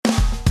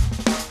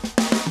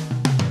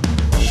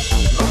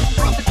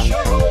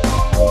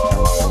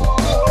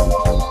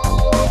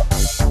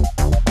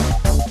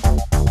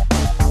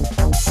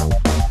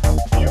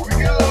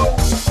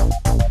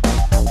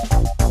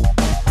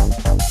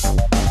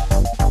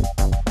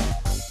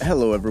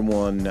Hello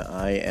everyone,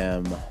 I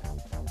am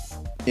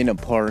in a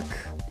park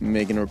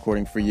making a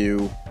recording for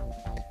you.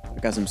 I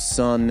got some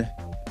sun,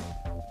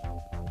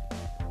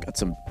 got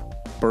some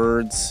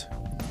birds,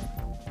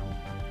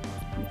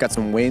 got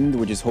some wind,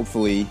 which is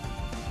hopefully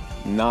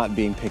not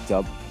being picked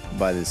up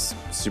by this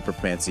super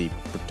fancy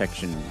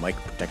mic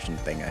protection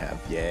thing I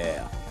have.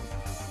 Yeah.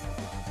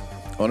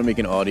 I want to make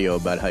an audio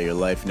about how your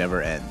life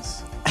never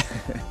ends.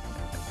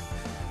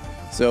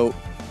 So,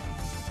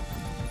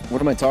 what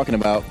am I talking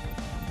about?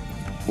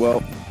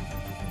 Well,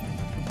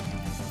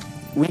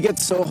 we get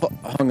so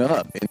hung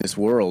up in this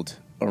world,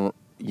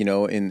 you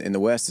know, in the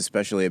West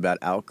especially, about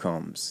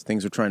outcomes,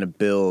 things we're trying to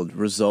build,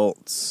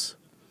 results.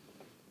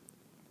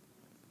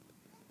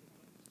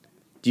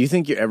 Do you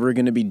think you're ever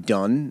going to be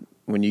done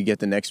when you get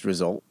the next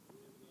result?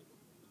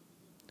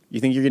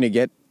 You think you're going to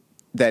get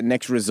that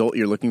next result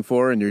you're looking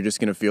for and you're just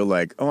going to feel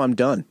like, oh, I'm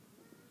done.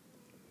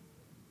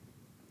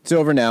 It's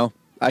over now.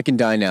 I can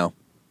die now.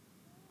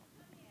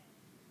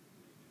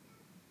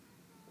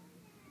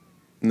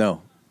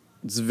 No,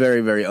 it's very,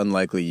 very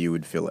unlikely you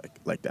would feel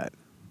like that.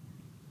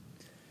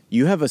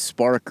 You have a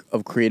spark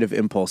of creative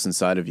impulse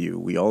inside of you.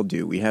 We all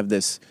do. We have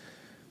this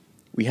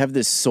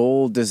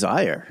soul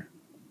desire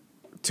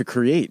to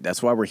create.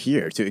 That's why we're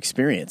here, to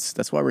experience.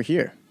 That's why we're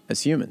here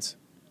as humans.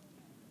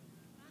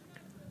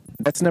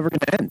 That's never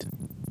going to end.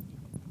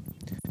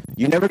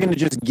 You're never going to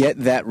just get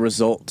that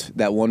result,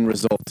 that one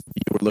result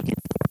you were looking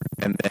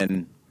for, and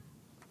then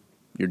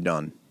you're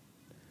done.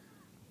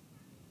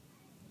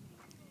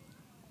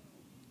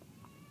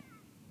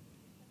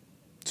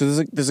 So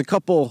there's a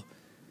couple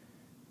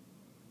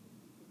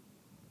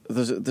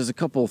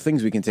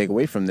things we can take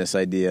away from this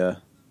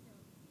idea.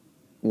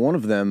 One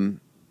of them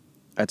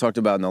I talked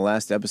about in the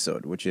last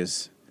episode, which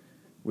is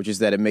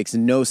that it makes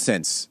no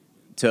sense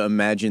to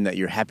imagine that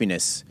your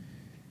happiness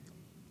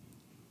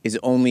is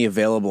only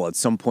available at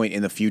some point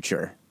in the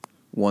future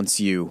once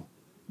you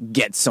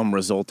get some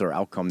result or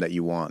outcome that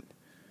you want.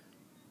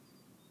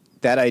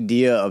 That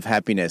idea of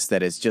happiness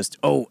that is just,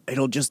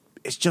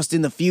 it's just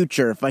in the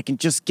future. If I can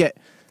just get,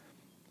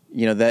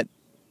 that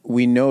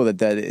we know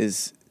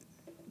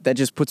that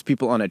just puts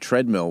people on a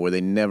treadmill where they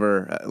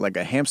never, like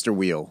a hamster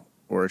wheel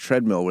or a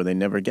treadmill where they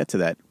never get to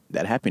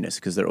that happiness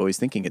because they're always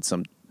thinking it's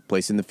some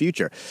place in the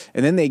future.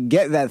 And then they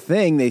get that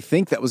thing they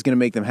think that was going to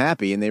make them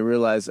happy and they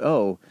realize,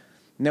 oh,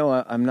 no,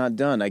 I'm not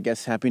done. I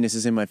guess happiness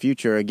is in my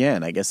future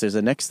again. I guess there's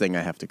a next thing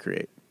I have to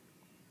create.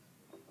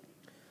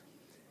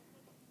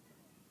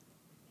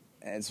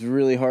 It's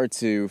really hard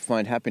to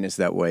find happiness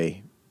that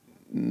way.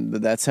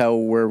 That's how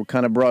we're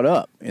kind of brought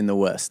up in the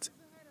West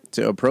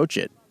to approach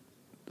it.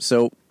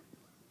 So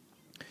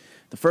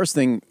the first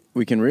thing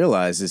we can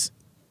realize is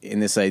in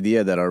this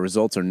idea that our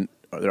results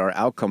our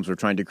outcomes we're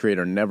trying to create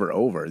are never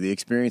over. The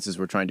experiences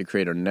we're trying to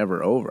create are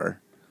never over.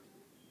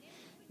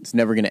 It's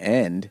never going to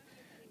end.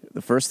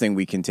 The first thing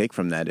we can take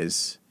from that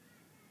is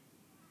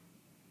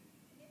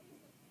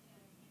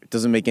it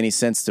doesn't make any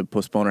sense to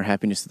postpone our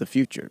happiness to the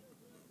future.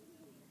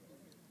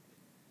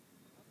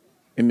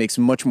 It makes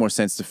much more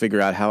sense to figure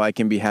out how I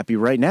can be happy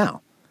right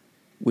now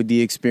with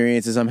the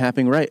experiences I'm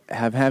having right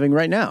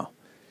now,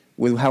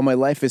 with how my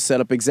life is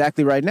set up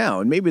exactly right now.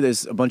 And maybe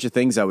there's a bunch of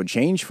things I would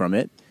change from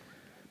it,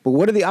 but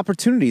what are the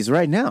opportunities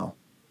right now?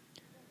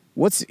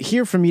 What's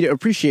here for me to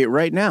appreciate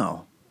right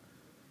now?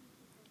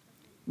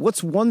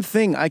 What's one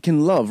thing I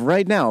can love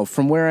right now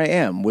from where I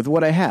am with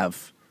what I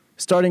have,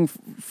 starting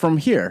from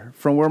here,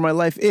 from where my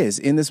life is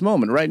in this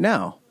moment right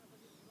now?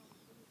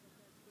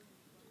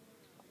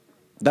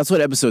 That's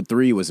what episode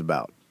 3 was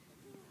about.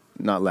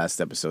 Not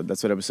last episode.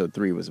 That's what episode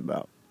 3 was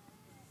about.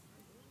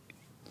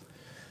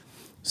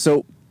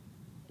 So,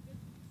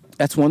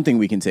 that's one thing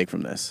we can take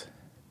from this.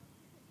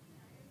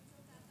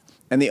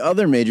 And the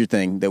other major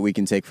thing that we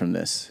can take from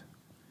this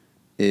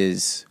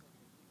is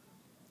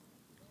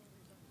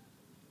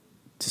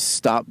to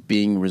stop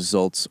being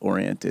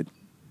results-oriented.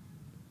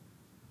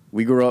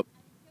 We grow up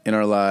in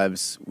our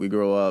lives, we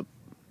grow up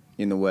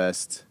in the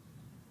West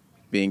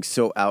being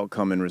so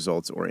outcome and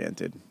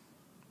results-oriented.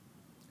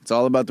 It's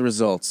all about the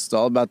results. It's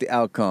all about the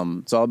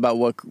outcome. It's all about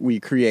what we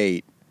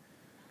create,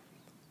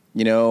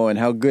 and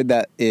how good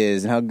that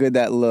is and how good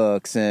that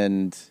looks.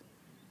 And,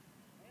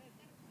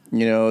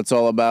 it's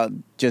all about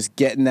just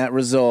getting that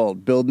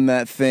result, building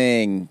that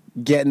thing,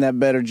 getting that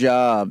better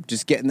job,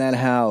 just getting that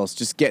house,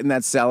 just getting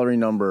that salary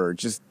number.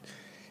 Just,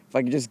 if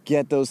I can just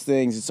get those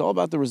things, it's all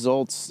about the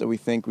results that we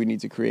think we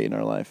need to create in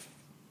our life.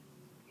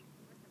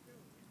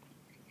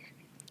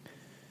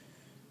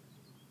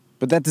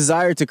 But that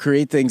desire to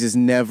create things is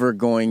never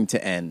going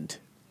to end.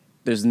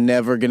 There's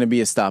never going to be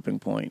a stopping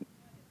point.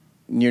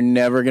 You're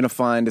never going to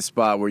find a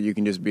spot where you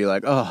can just be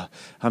like, oh,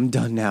 I'm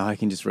done now. I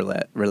can just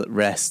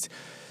rest.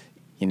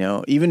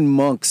 Even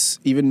monks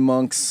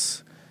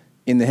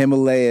in the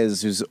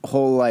Himalayas whose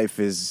whole life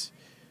is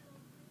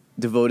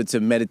devoted to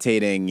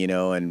meditating,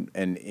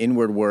 and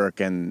inward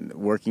work and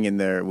working in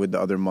there with the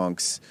other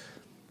monks.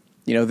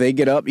 They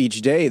get up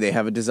each day. They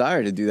have a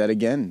desire to do that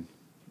again.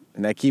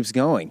 And that keeps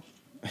going.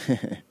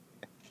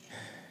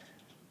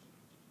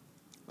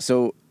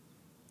 So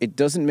it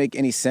doesn't make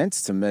any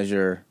sense to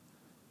measure,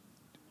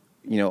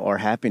 our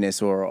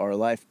happiness or our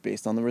life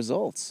based on the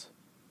results.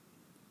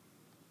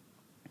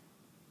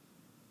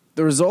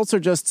 The results are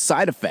just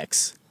side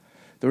effects.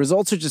 The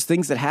results are just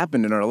things that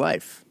happen in our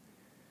life.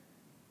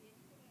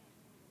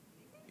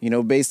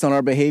 Based on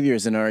our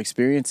behaviors and our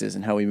experiences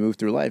and how we move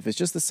through life. It's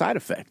just a side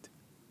effect.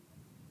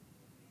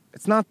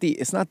 It's not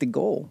the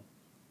goal.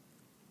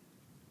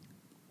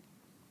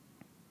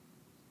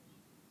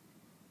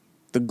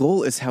 The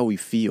goal is how we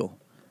feel.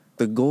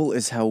 The goal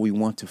is how we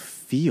want to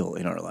feel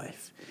in our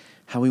life,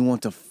 how we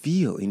want to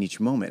feel in each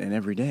moment and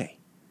every day.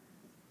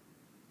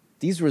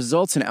 These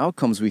results and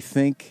outcomes we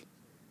think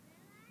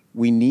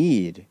we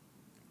need,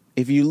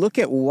 if you look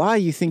at why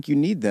you think you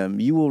need them,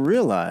 you will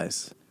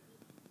realize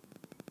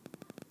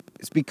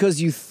it's because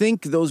you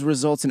think those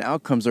results and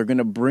outcomes are going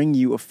to bring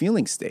you a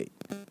feeling state,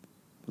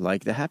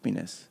 like the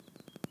happiness.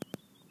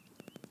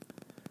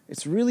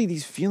 It's really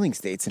these feeling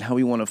states and how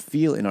we want to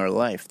feel in our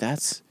life.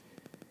 That's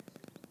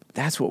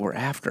what we're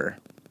after.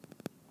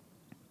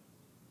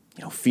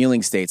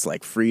 Feeling states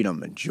like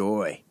freedom and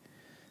joy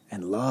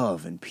and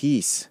love and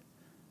peace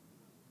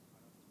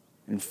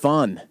and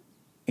fun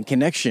and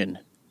connection.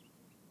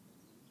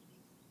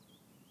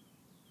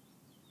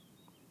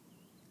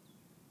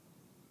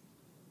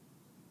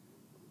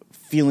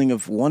 Feeling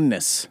of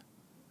oneness.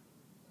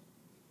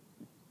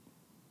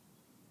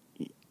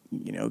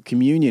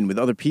 Communion with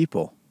other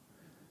people.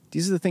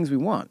 These are the things we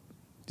want.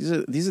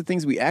 These are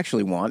things we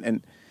actually want,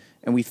 and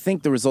we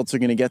think the results are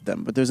going to get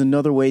them, but there's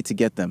another way to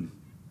get them.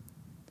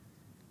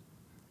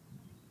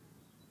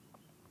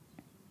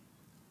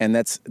 And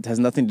it has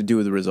nothing to do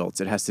with the results.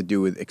 It has to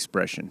do with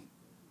expression.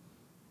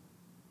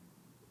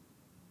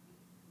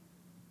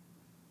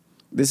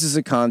 This is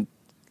a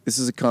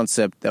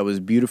concept that was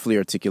beautifully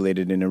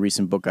articulated in a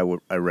recent book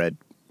I read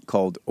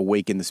called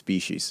Awaken the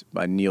Species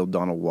by Neale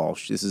Donald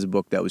Walsch. This is a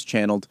book that was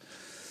channeled.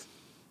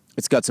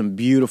 It's got some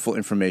beautiful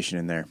information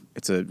in there.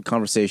 It's a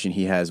conversation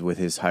he has with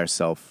his higher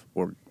self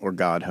or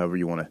God, however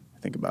you want to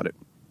think about it.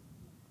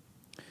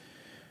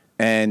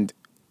 And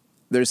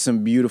there's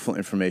some beautiful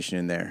information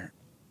in there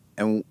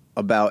and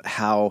about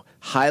how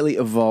highly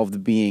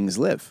evolved beings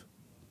live.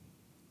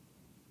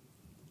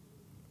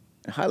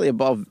 Highly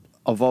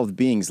evolved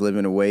beings live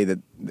in a way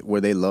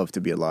where they love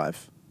to be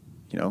alive.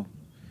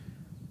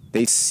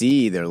 They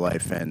see their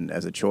life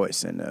as a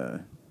choice and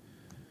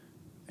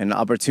an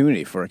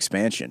opportunity for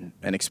expansion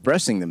and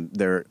expressing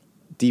their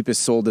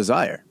deepest soul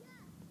desire.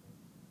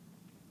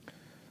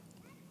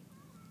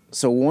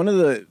 So one of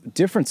the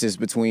differences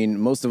between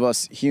most of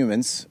us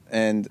humans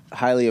and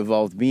highly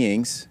evolved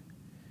beings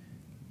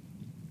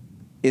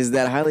is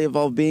that highly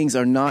evolved beings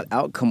are not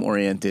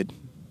outcome-oriented.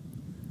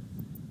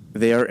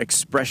 They are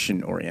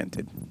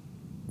expression-oriented.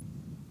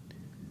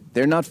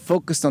 They're not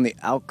focused on the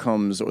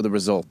outcomes or the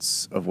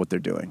results of what they're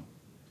doing.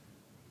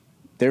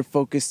 They're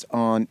focused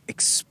on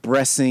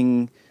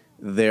expressing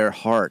their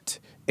heart,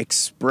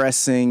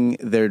 expressing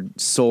their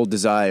soul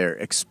desire,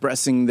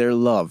 expressing their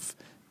love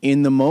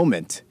in the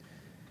moment.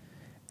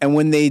 And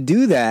when they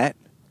do that,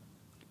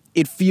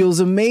 it feels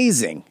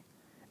amazing.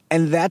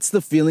 And that's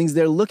the feelings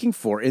they're looking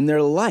for in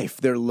their life.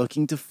 They're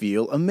looking to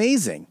feel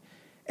amazing.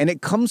 And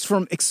it comes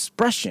from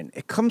expression.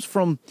 It comes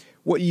from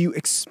what you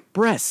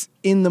express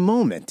in the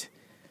moment,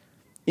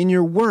 in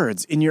your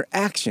words, in your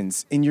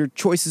actions, in your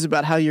choices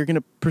about how you're going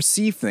to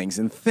perceive things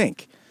and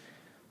think.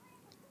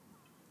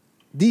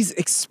 These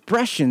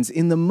expressions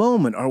in the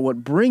moment are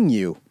what bring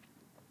you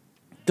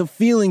the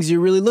feelings you're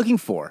really looking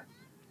for.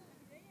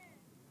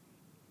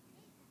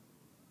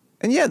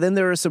 And yeah, then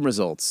there are some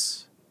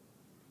results.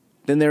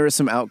 Then there are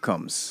some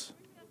outcomes.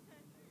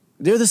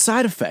 They're the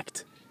side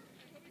effect.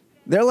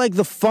 They're like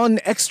the fun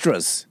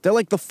extras. They're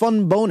like the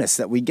fun bonus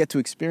that we get to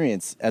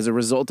experience as a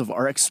result of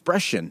our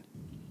expression.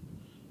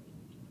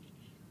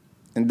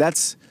 And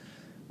that's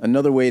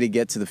another way to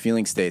get to the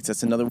feeling states.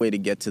 That's another way to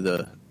get to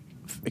the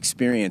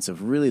experience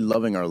of really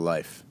loving our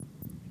life,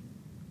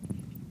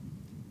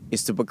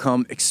 is to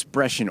become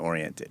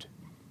expression-oriented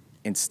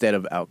instead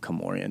of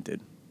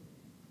outcome-oriented.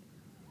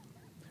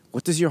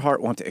 What does your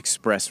heart want to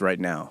express right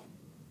now?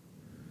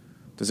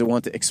 Does it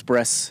want to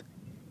express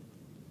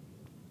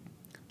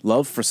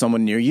love for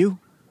someone near you?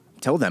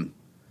 Tell them.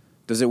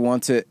 Does it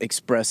want to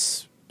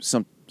express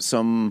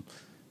some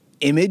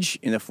image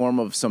in the form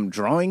of some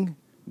drawing?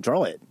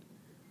 Draw it.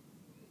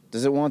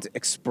 Does it want to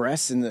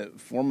express in the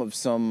form of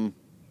some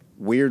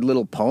weird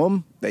little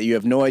poem that you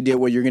have no idea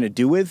what you're going to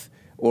do with,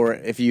 or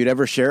if you'd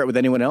ever share it with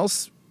anyone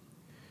else?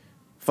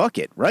 Fuck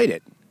it. Write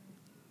it.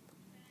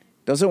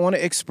 Does it want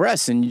to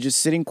express and you're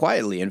just sitting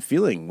quietly and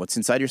feeling what's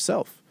inside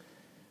yourself?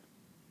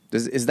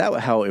 Is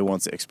that how it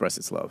wants to express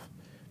its love?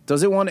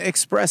 Does it want to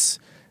express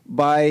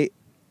by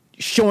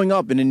showing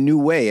up in a new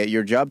way at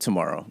your job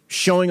tomorrow?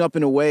 Showing up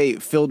in a way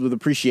filled with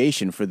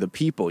appreciation for the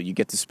people you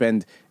get to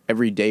spend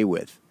every day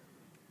with?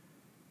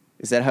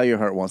 Is that how your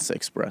heart wants to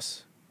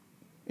express?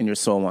 And your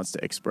soul wants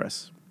to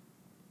express?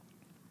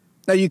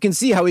 Now you can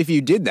see how if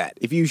you did that,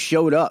 if you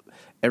showed up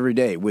every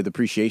day with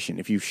appreciation,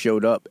 if you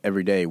showed up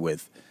every day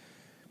with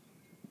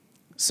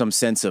some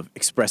sense of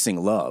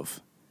expressing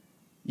love,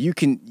 you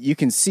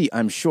can see,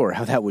 I'm sure,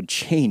 how that would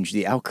change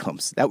the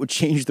outcomes. That would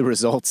change the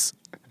results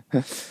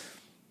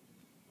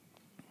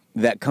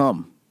that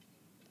come.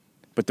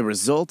 But the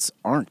results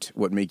aren't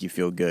what make you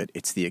feel good.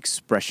 It's the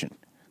expression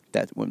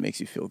that's what makes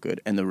you feel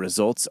good. And the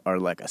results are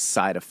like a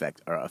side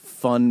effect or a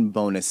fun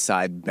bonus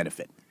side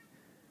benefit.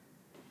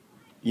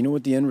 You know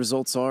what the end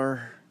results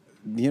are?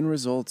 The end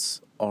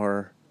results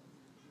are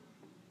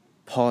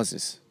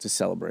pauses to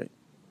celebrate.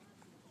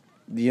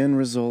 The end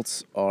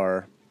results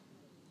are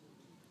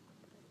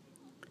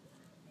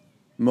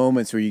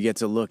moments where you get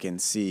to look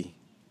and see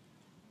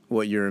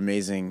what your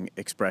amazing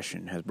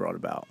expression has brought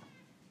about.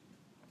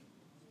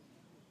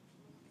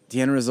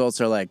 The end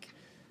results are like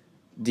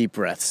deep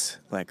breaths.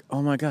 Like,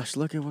 oh my gosh,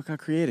 look at what got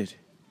created.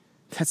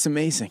 That's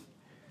amazing.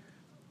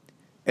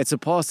 It's a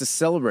pause to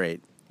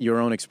celebrate your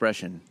own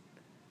expression.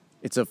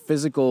 It's a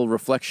physical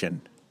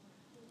reflection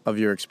of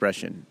your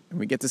expression. And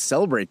we get to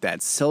celebrate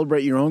that.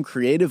 Celebrate your own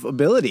creative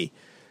ability.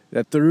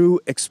 That through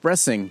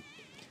expressing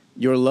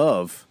your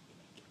love,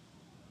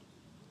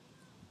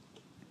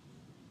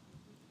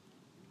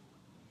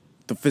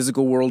 the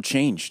physical world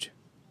changed.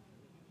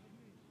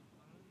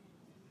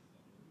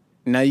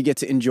 Now you get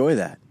to enjoy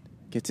that.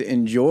 Get to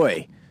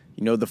enjoy,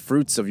 the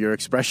fruits of your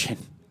expression.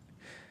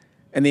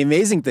 And the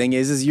amazing thing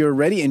is you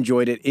already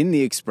enjoyed it in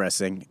the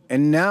expressing,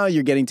 and now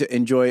you're getting to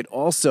enjoy it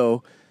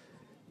also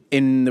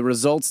in the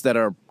results that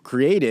are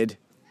created.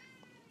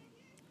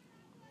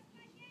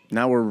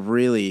 Now we're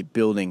really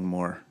building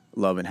more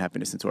love and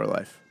happiness into our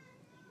life.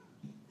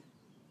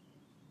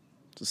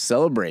 So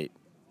celebrate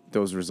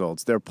those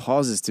results. There are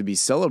pauses to be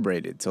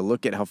celebrated, to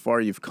look at how far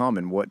you've come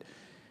and what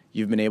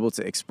you've been able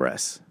to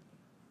express.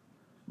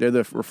 They're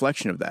the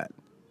reflection of that.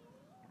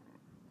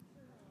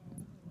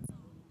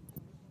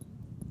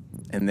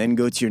 And then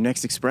go to your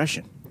next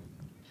expression.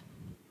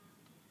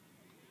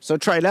 So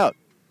try it out,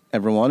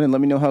 everyone, and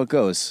let me know how it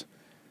goes.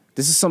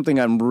 This is something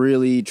I'm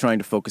really trying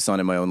to focus on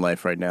in my own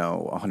life right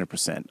now,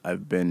 100%.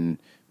 I've been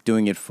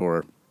doing it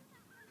for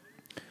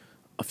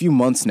a few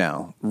months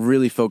now,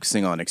 really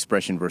focusing on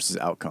expression versus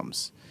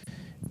outcomes.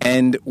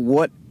 And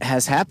what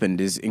has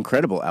happened is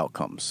incredible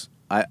outcomes.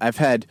 I've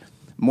had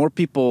more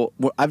people.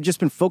 I've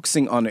just been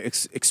focusing on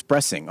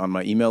expressing on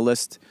my email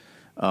list,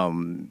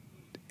 and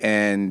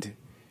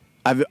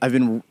I've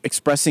been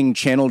expressing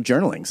channel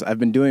journalings. I've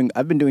been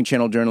doing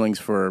channel journalings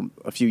for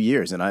a few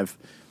years, and I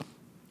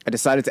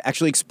decided to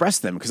actually express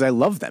them because I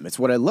love them. It's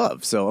what I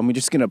love. So I'm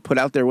just going to put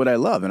out there what I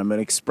love, and I'm going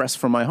to express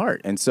from my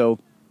heart. And so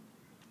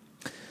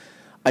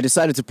I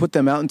decided to put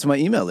them out into my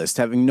email list,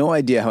 having no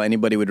idea how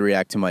anybody would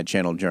react to my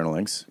channel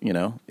journalings.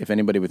 If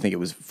anybody would think it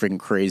was freaking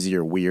crazy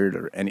or weird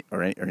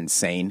or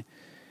insane.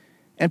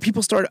 And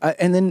people started,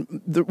 and then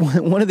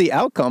one of the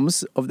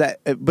outcomes of that,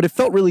 but it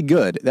felt really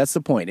good. That's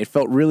the point. It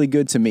felt really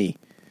good to me.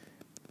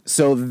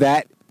 So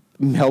that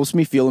helps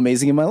me feel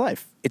amazing in my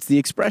life. It's the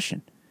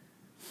expression.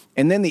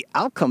 And then the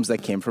outcomes that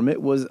came from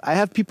it was I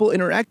have people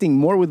interacting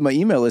more with my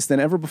email list than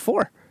ever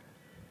before.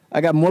 I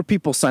got more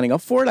people signing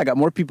up for it. I got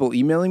more people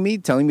emailing me,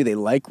 telling me they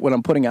like what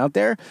I'm putting out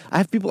there. I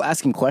have people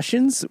asking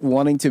questions,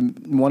 wanting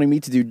me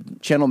to do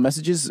channel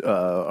messages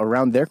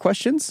around their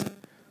questions.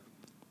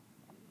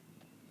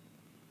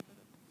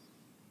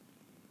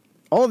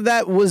 All of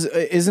that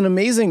is an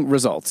amazing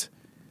result,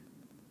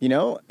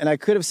 and I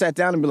could have sat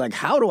down and be like,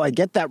 how do I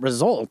get that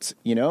result,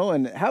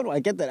 and how do I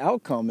get that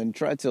outcome, and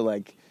try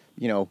to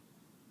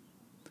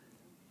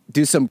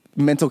do some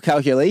mental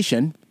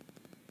calculation,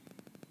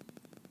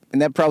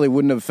 and that probably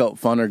wouldn't have felt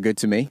fun or good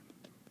to me.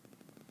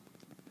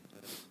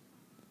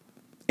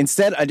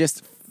 Instead, I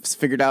just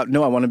figured out,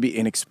 no, I want to be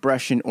an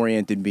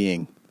expression-oriented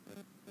being.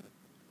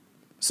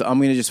 So I'm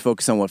going to just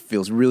focus on what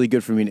feels really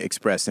good for me to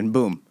express, and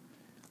boom.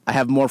 I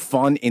have more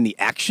fun in the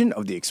action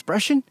of the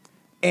expression,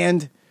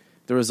 and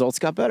the results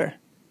got better.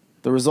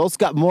 The results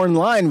got more in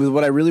line with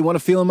what I really want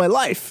to feel in my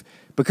life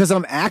because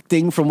I'm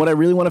acting from what I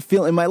really want to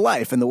feel in my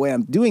life, and the way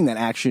I'm doing that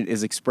action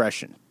is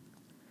expression.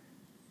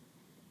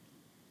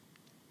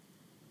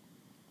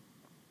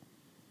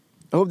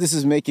 I hope this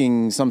is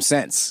making some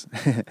sense,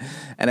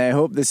 and I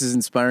hope this is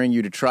inspiring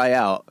you to try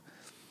out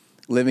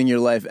living your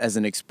life as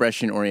an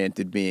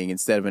expression-oriented being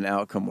instead of an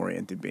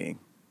outcome-oriented being.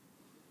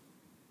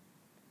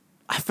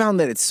 I found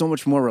that it's so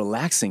much more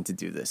relaxing to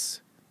do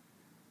this.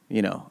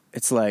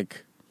 It's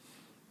like,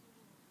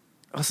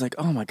 I was like,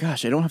 oh my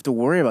gosh, I don't have to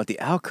worry about the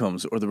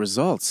outcomes or the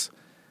results.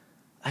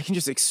 I can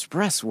just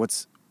express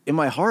what's in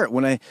my heart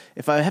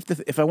if I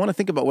want to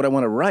think about what I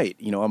want to write,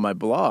 on my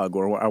blog,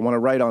 or I want to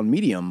write on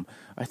Medium.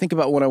 I think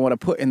about what I want to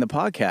put in the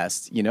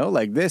podcast,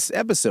 like this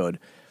episode.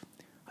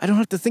 I don't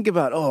have to think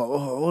about,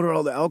 what are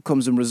all the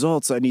outcomes and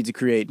results I need to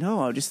create?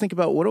 No, I just think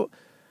about what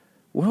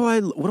do I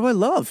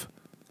love?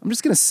 I'm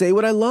just going to say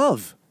what I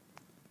love.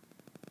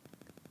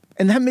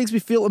 And that makes me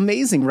feel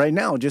amazing right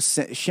now,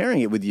 just sharing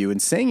it with you and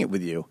saying it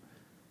with you.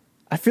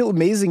 I feel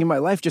amazing in my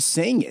life just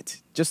saying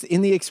it, just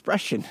in the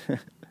expression.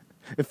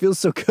 It feels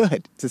so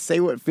good to say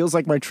what feels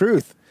like my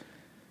truth.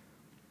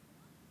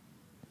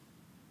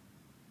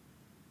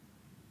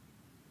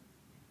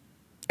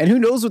 And who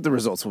knows what the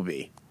results will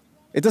be?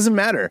 It doesn't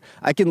matter.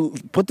 I can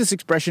put this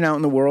expression out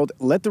in the world,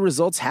 let the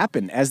results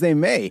happen as they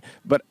may.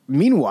 But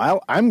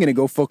meanwhile, I'm going to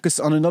go focus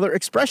on another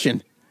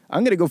expression.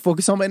 I'm going to go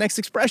focus on my next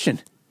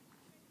expression.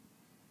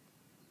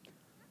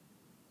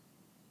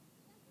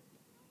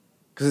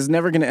 Because it's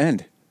never going to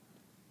end.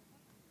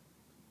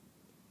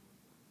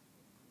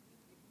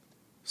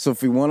 So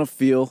if we want to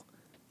feel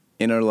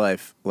in our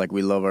life like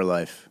we love our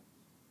life,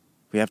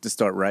 we have to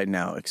start right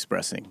now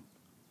expressing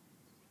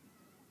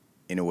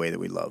in a way that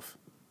we love.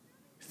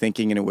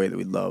 Thinking in a way that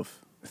we love.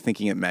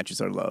 Thinking that matches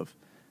our love.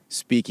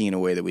 Speaking in a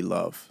way that we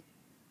love.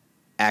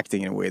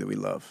 Acting in a way that we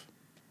love.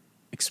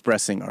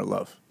 Expressing our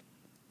love.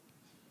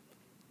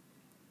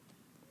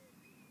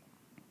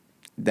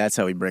 That's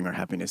how we bring our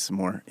happiness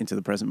more into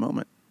the present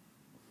moment.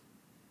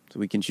 So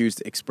we can choose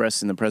to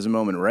express in the present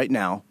moment right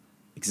now,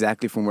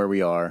 exactly from where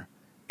we are,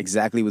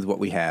 exactly with what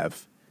we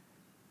have,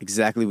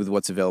 exactly with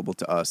what's available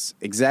to us,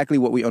 exactly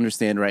what we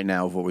understand right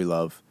now of what we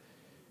love.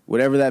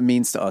 Whatever that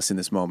means to us in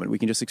this moment, we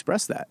can just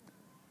express that.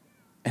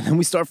 And then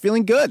we start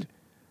feeling good.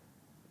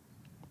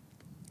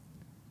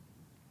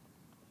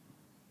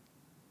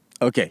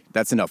 Okay,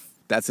 that's enough.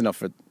 That's enough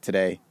for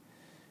today.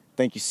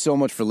 Thank you so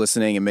much for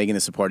listening and making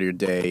this a part of your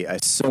day. I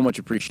so much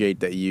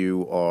appreciate that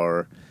you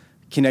are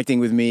connecting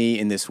with me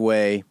in this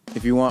way.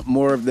 If you want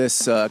more of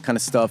this kind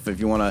of stuff, if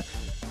you want to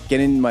get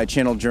in my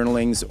channel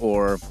journalings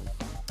or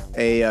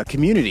a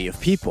community of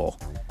people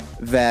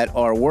that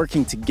are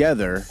working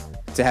together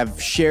to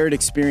have shared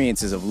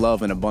experiences of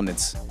love and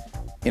abundance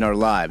in our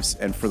lives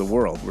and for the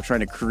world. We're trying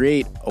to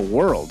create a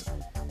world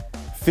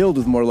filled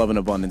with more love and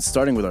abundance,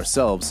 starting with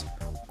ourselves.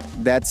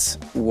 That's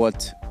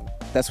what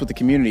the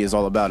community is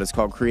all about. It's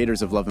called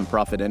Creators of Love and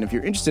Profit. And if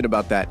you're interested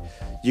about that,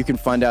 you can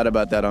find out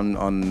about that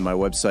on my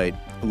website,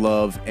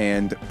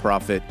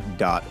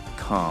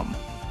 loveandprofit.com.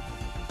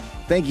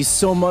 Thank you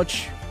so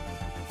much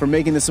for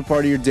making this a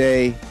part of your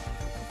day.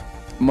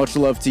 Much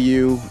love to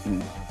you.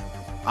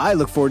 I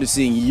look forward to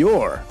seeing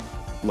your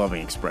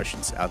loving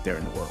expressions out there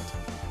in the world.